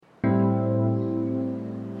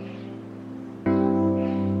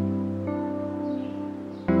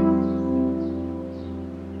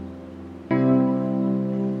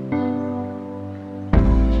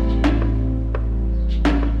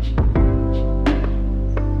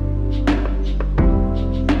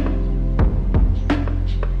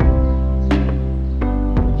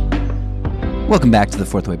Welcome back to the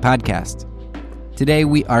Fourth Way Podcast. Today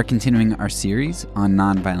we are continuing our series on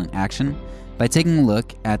nonviolent action by taking a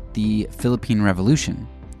look at the Philippine Revolution.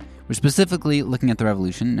 We're specifically looking at the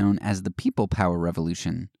revolution known as the People Power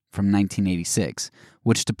Revolution from 1986,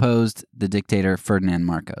 which deposed the dictator Ferdinand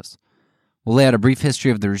Marcos. We'll lay out a brief history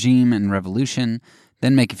of the regime and revolution,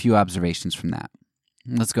 then make a few observations from that.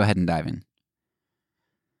 Let's go ahead and dive in.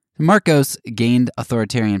 Marcos gained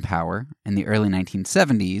authoritarian power in the early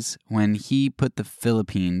 1970s when he put the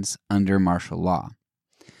Philippines under martial law.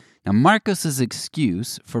 Now, Marcos's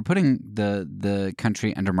excuse for putting the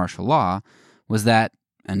country under martial law was that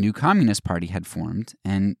a new communist party had formed,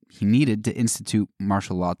 and he needed to institute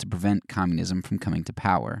martial law to prevent communism from coming to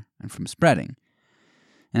power and from spreading.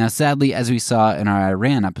 And now, sadly, as we saw in our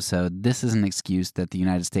Iran episode, this is an excuse that the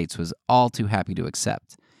United States was all too happy to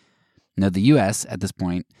accept. Now, the U.S., at this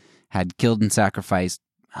point, had killed and sacrificed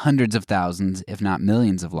hundreds of thousands, if not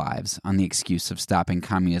millions of lives on the excuse of stopping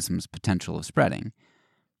communism's potential of spreading.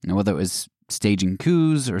 Now, whether it was staging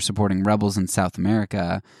coups or supporting rebels in South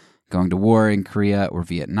America, going to war in Korea or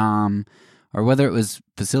Vietnam, or whether it was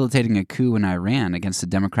facilitating a coup in Iran against a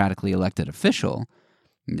democratically elected official,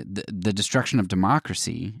 the destruction of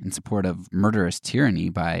democracy in support of murderous tyranny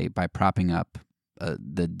by propping up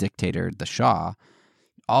the dictator, the Shah,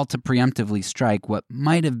 all to preemptively strike what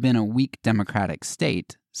might have been a weak democratic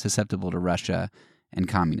state susceptible to Russia and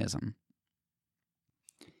communism.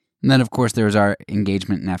 And then, of course, there was our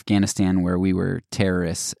engagement in Afghanistan where we were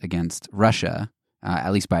terrorists against Russia,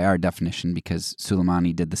 at least by our definition, because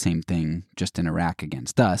Soleimani did the same thing just in Iraq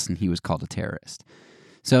against us, and he was called a terrorist.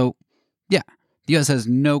 So, yeah, the U.S. has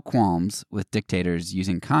no qualms with dictators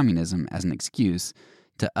using communism as an excuse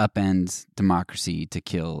to upend democracy, to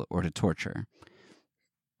kill, or to torture.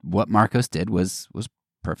 What Marcos did was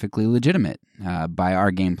perfectly legitimate, by our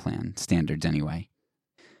game plan standards anyway.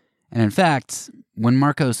 And in fact, when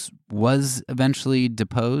Marcos was eventually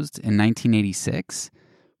deposed in 1986,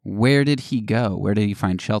 where did he go? Where did he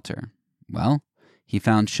find shelter? Well, he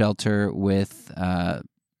found shelter with the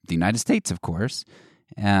United States, of course,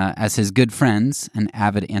 as his good friends and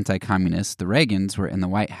avid anti-communists, the Reagans, were in the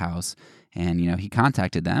White House, and he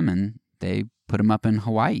contacted them, and they put him up in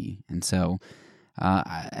Hawaii. And so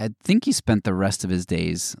I think he spent the rest of his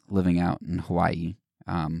days living out in Hawaii,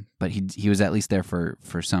 but he was at least there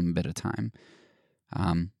for some bit of time.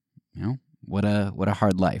 What a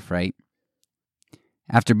hard life, right?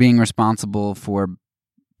 After being responsible for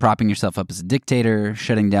propping yourself up as a dictator,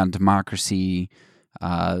 shutting down democracy,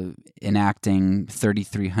 enacting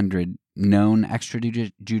 3,300 known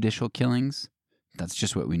extrajudicial killings, that's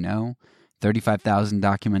just what we know, 35,000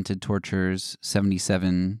 documented tortures,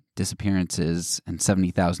 77 disappearances, and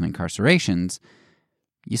 70,000 incarcerations,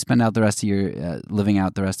 you spend out the rest of your living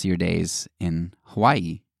out the rest of your days in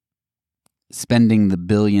Hawaii, spending the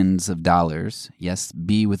billions of dollars, yes,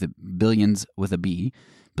 billions with a B,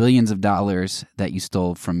 billions of dollars that you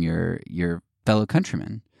stole from your fellow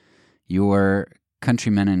countrymen, your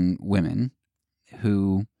countrymen and women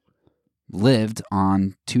who lived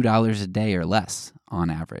on $2 a day or less on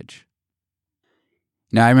average.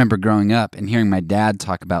 Now, I remember growing up and hearing my dad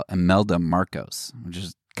talk about Imelda Marcos, which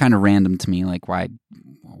is kind of random to me, like why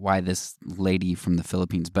this lady from the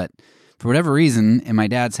Philippines. But for whatever reason, in my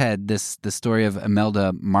dad's head, the story of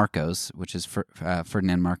Imelda Marcos, which is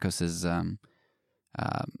Ferdinand Marcos's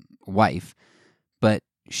wife, but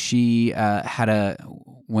she had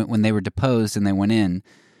when they were deposed and they went in,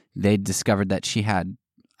 they discovered that she had,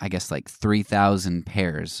 I guess, like 3,000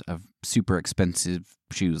 pairs of super expensive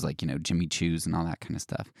shoes, like, Jimmy Choos and all that kind of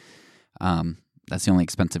stuff. That's the only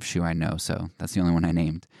expensive shoe I know, so that's the only one I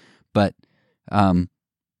named. But,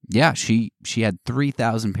 yeah, she had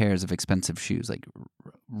 3,000 pairs of expensive shoes, like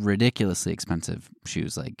ridiculously expensive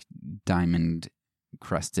shoes, like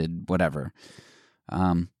diamond-crusted, whatever.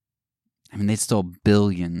 They stole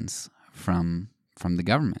billions from the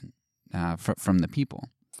government, from the people.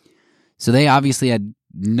 So they obviously had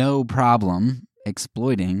no problem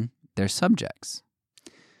exploiting their subjects.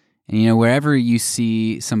 And, wherever you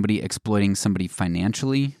see somebody exploiting somebody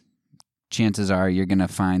financially, chances are you're going to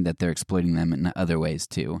find that they're exploiting them in other ways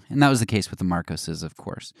too. And that was the case with the Marcoses, of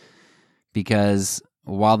course. Because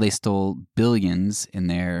while they stole billions in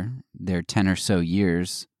their 10 or so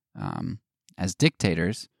years as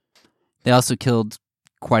dictators, they also killed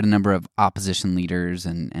quite a number of opposition leaders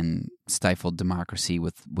and stifled democracy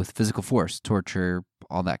with physical force, torture,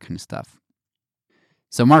 all that kind of stuff.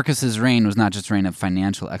 So Marcos's reign was not just a reign of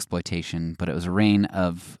financial exploitation, but it was a reign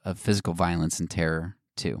of physical violence and terror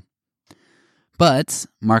too. But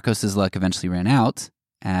Marcos's luck eventually ran out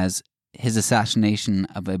as his assassination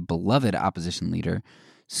of a beloved opposition leader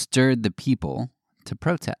stirred the people to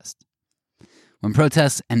protest. When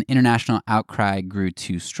protests and international outcry grew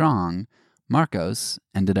too strong, Marcos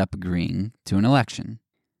ended up agreeing to an election.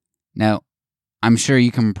 Now, I'm sure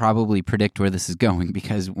you can probably predict where this is going,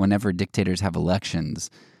 because whenever dictators have elections,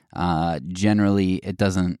 generally it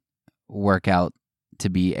doesn't work out to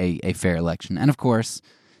be a fair election. And of course,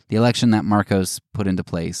 the election that Marcos put into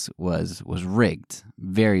place was rigged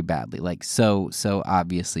very badly, like so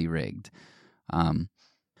obviously rigged.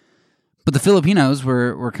 But the Filipinos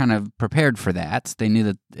were kind of prepared for that. They knew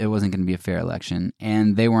that it wasn't going to be a fair election,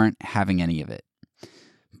 and they weren't having any of it.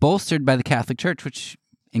 Bolstered by the Catholic Church, which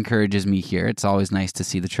encourages me here. It's always nice to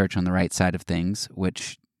see the church on the right side of things,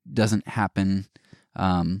 which doesn't happen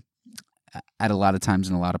at a lot of times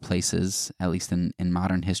in a lot of places, at least in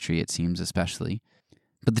modern history, it seems, especially.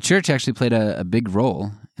 But the church actually played a big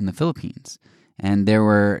role in the Philippines. And there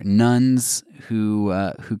were nuns who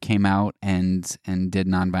came out and did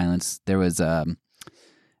nonviolence. There was a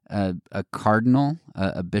cardinal,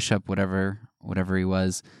 a bishop, whatever he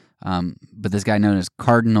was. But this guy known as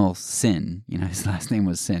Cardinal Sin, his last name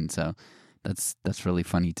was Sin, so that's really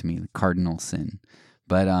funny to me, Cardinal Sin.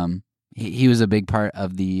 But he was a big part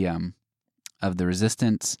of the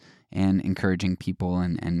resistance and encouraging people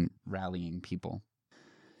and rallying people.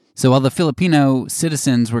 So while the Filipino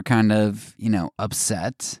citizens were kind of,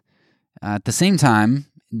 upset, at the same time,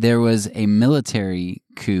 there was a military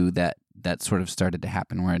coup that sort of started to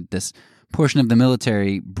happen, where this portion of the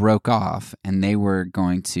military broke off and they were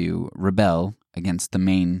going to rebel against the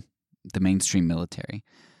mainstream military.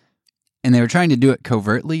 And they were trying to do it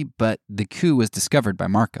covertly, but the coup was discovered by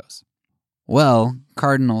Marcos. Well,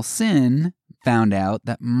 Cardinal Sin found out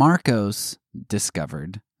that Marcos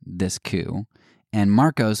discovered this coup, and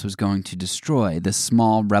Marcos was going to destroy this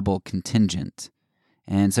small rebel contingent.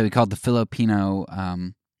 And so he called the Filipino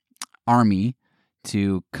army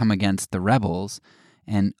to come against the rebels.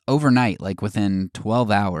 And overnight, like within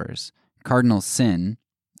 12 hours, Cardinal Sin,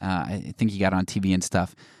 I think he got on TV and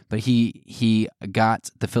stuff, but he got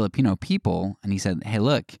the Filipino people and he said, hey,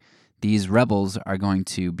 look, these rebels are going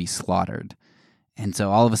to be slaughtered. And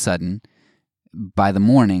so all of a sudden, by the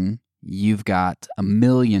morning, you've got 1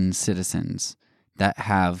 million citizens that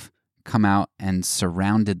have come out and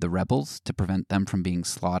surrounded the rebels to prevent them from being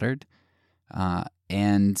slaughtered,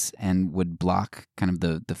 and would block kind of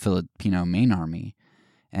the Filipino main army.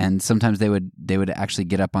 And sometimes they would actually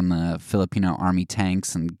get up on the Filipino army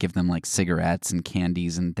tanks and give them like cigarettes and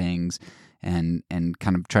candies and things, and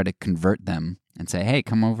kind of try to convert them and say, hey,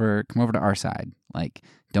 come over to our side. Like,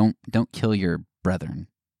 don't kill your brethren.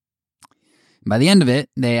 By the end of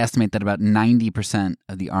it, they estimate that about 90%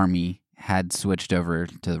 of the army had switched over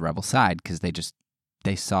to the rebel side, because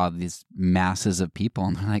they saw these masses of people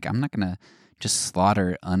and they're like, I'm not going to just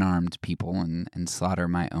slaughter unarmed people and slaughter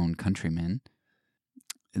my own countrymen.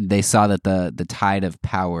 They saw that the tide of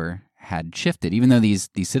power had shifted. Even though these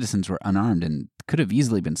citizens were unarmed and could have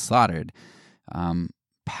easily been slaughtered,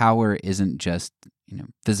 power isn't just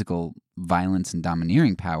physical violence and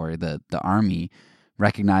domineering power. The army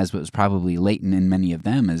recognized what was probably latent in many of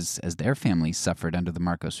them as their families suffered under the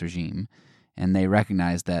Marcos regime, and they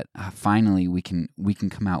recognized that finally we can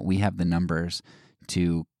come out. We have the numbers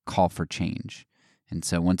to call for change. And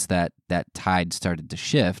so once that tide started to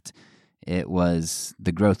shift,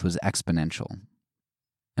 the growth was exponential.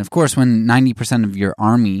 And of course, when 90% of your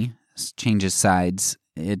army changes sides,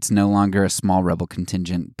 it's no longer a small rebel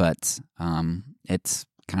contingent, but it's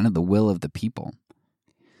kind of the will of the people.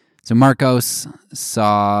 So Marcos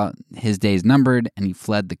saw his days numbered, and he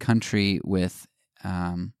fled the country with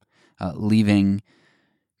leaving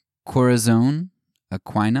Corazon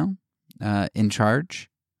Aquino in charge.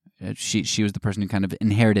 She was the person who kind of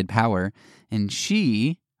inherited power, and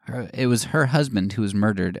it was her husband who was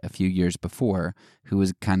murdered a few years before, who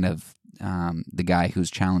was kind of the guy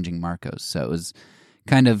who's challenging Marcos. So it was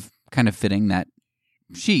kind of fitting that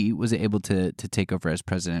she was able to take over as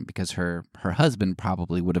president, because her husband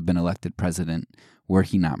probably would have been elected president were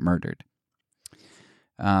he not murdered.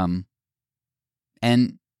 And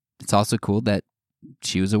it's also cool that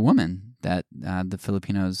she was a woman, that the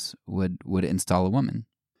Filipinos would install a woman.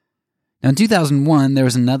 Now in 2001, there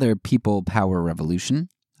was another people power revolution,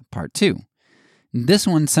 part 2. This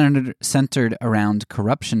one centered around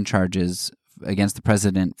corruption charges against the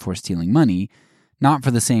president for stealing money, not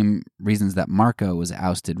for the same reasons that Marcos was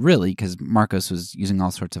ousted, really, because Marcos was using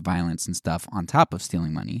all sorts of violence and stuff on top of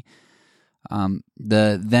stealing money.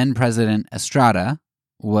 The then president Estrada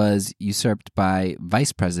was usurped by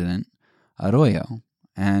Vice President Arroyo,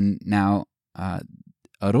 and now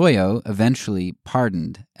Arroyo eventually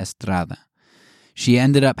pardoned Estrada. She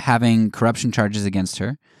ended up having corruption charges against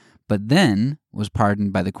her, but then was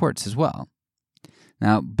pardoned by the courts as well.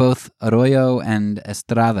 Now, both Arroyo and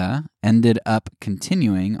Estrada ended up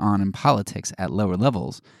continuing on in politics at lower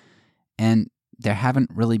levels, and there haven't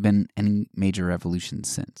really been any major revolutions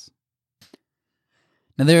since.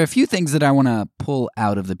 Now, there are a few things that I want to pull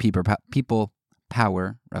out of the people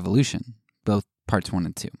power revolution, both parts 1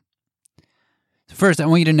 and 2. So first, I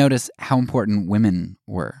want you to notice how important women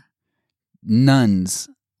were. Nuns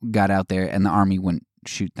got out there and the army wouldn't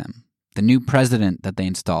shoot them. The new president that they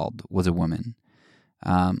installed was a woman.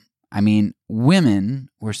 Women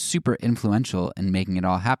were super influential in making it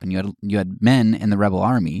all happen. You had men in the rebel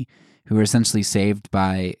army who were essentially saved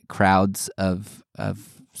by crowds of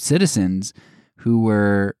citizens who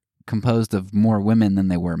were composed of more women than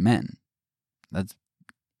they were men. That's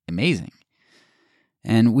amazing.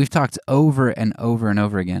 And we've talked over and over and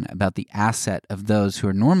over again about the asset of those who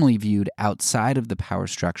are normally viewed outside of the power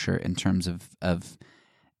structure in terms of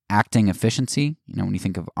acting efficiency, when you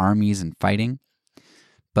think of armies and fighting.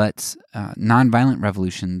 But nonviolent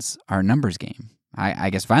revolutions are a numbers game. I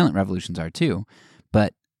guess violent revolutions are too.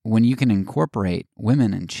 But when you can incorporate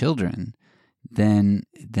women and children, then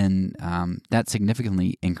that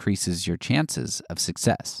significantly increases your chances of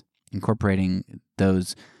success, incorporating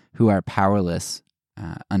those who are powerless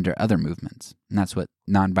under other movements. And that's what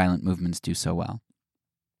nonviolent movements do so well.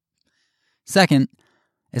 Second,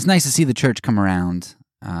 it's nice to see the church come around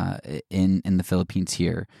in the Philippines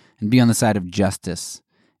here and be on the side of justice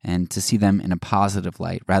and to see them in a positive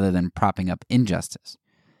light rather than propping up injustice.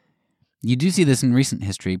 You do see this in recent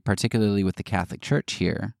history, particularly with the Catholic Church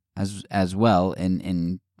here, as well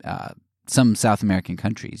in some South American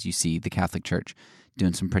countries. You see the Catholic Church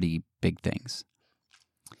doing some pretty big things.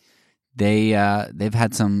 They've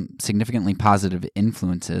had some significantly positive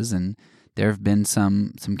influences, and there have been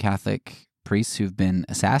some Catholic priests who've been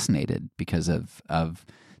assassinated because of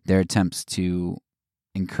their attempts to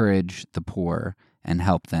encourage the poor and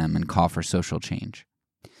help them and call for social change.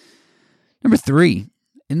 Number 3,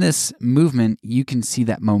 in this movement, you can see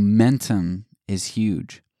that momentum is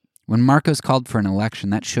huge. When Marcos called for an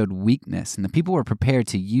election, that showed weakness, and the people were prepared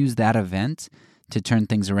to use that event to turn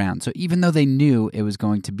things around. So even though they knew it was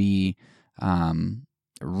going to be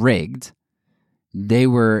rigged, they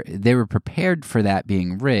were prepared for that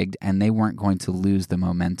being rigged, and they weren't going to lose the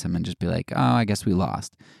momentum and just be like, "Oh, I guess we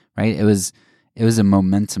lost." Right? It was a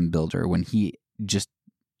momentum builder when he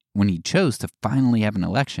chose to finally have an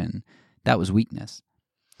election. That was weakness.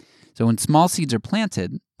 So when small seeds are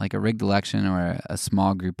planted, like a rigged election or a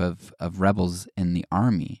small group of rebels in the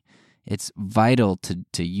army, it's vital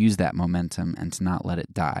to use that momentum and to not let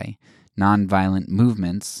it die. Nonviolent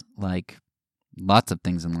movements, like lots of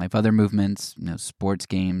things in life, other movements, sports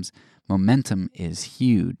games, momentum is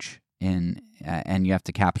huge, and you have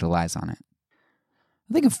to capitalize on it.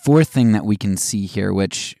 I think a fourth thing that we can see here,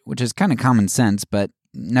 which is kind of common sense, but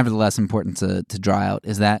nevertheless important to draw out,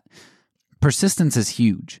 is that persistence is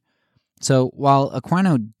huge. So while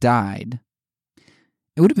Aquino died,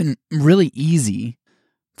 it would have been really easy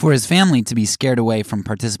for his family to be scared away from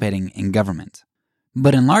participating in government.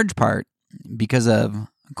 But in large part, because of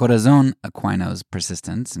Corazon Aquino's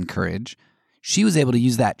persistence and courage, she was able to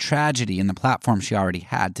use that tragedy and the platform she already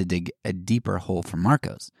had to dig a deeper hole for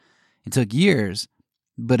Marcos. It took years,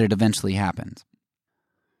 but it eventually happened.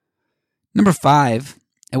 Number 5,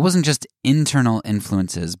 it wasn't just internal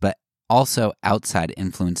influences, but also outside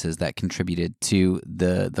influences that contributed to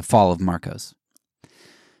the fall of Marcos.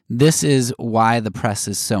 This is why the press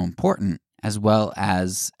is so important, as well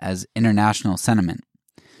as international sentiment.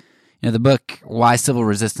 The book, Why Civil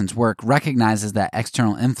Resistance Work, recognizes that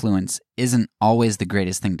external influence isn't always the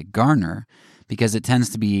greatest thing to garner because it tends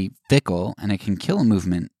to be fickle and it can kill a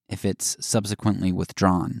movement if it's subsequently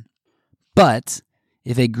withdrawn. But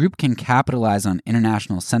if a group can capitalize on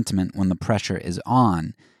international sentiment when the pressure is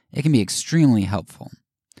on, it can be extremely helpful.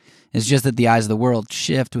 It's just that the eyes of the world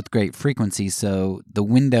shift with great frequency, so the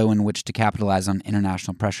window in which to capitalize on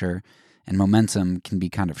international pressure and momentum can be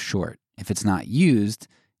kind of short. If it's not used,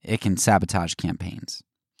 it can sabotage campaigns.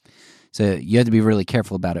 So you have to be really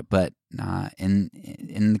careful about it, but in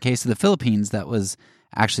the case of the Philippines, that was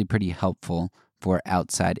actually pretty helpful for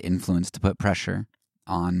outside influence to put pressure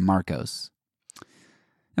on Marcos.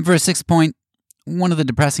 And for a 6th point, one of the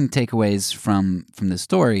depressing takeaways from this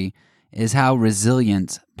story is how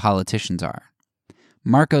resilient politicians are.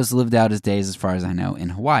 Marcos lived out his days, as far as I know, in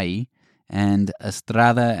Hawaii, and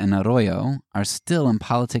Estrada and Arroyo are still in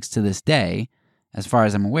politics to this day, as far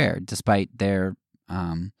as I'm aware, despite their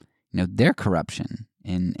corruption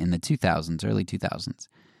in the 2000s, early 2000s.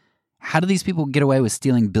 How do these people get away with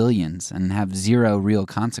stealing billions and have zero real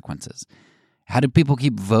consequences? How do people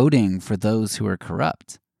keep voting for those who are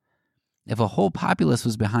corrupt? If a whole populace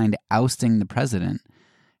was behind ousting the president,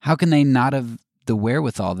 how can they not have the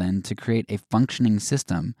wherewithal then to create a functioning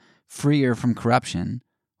system freer from corruption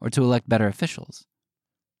or to elect better officials?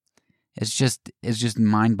 It's just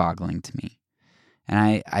mind-boggling to me.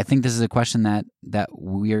 And I think this is a question that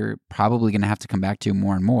we're probably going to have to come back to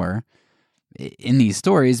more and more in these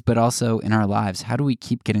stories, but also in our lives. How do we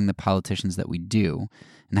keep getting the politicians that we do?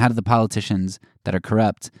 And how do the politicians that are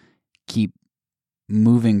corrupt keep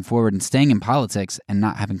moving forward and staying in politics and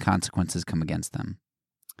not having consequences come against them?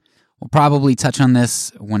 We'll probably touch on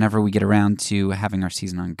this whenever we get around to having our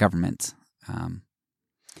season on government.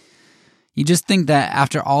 You just think that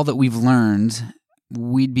after all that we've learned,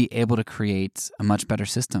 we'd be able to create a much better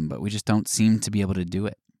system, but we just don't seem to be able to do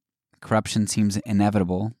it. Corruption seems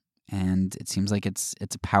inevitable, and it seems like it's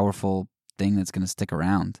a powerful thing that's going to stick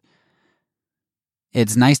around.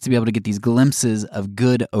 It's nice to be able to get these glimpses of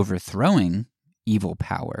good overthrowing evil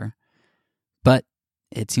power, but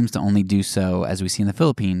it seems to only do so, as we see in the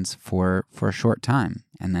Philippines, for a short time,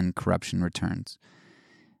 and then corruption returns.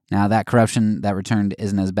 Now, that corruption that returned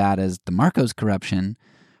isn't as bad as the Marcos corruption,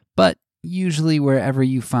 but usually wherever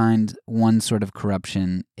you find one sort of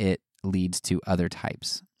corruption, it leads to other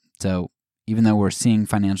types. So even though we're seeing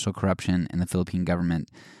financial corruption in the Philippine government,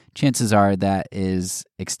 chances are that is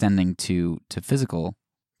extending to physical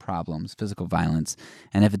problems, physical violence.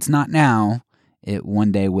 And if it's not now, it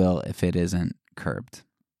one day will if it isn't curbed.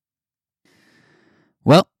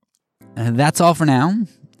 Well, that's all for now.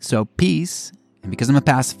 So peace. And because I'm a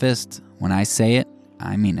pacifist, when I say it,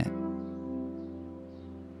 I mean it.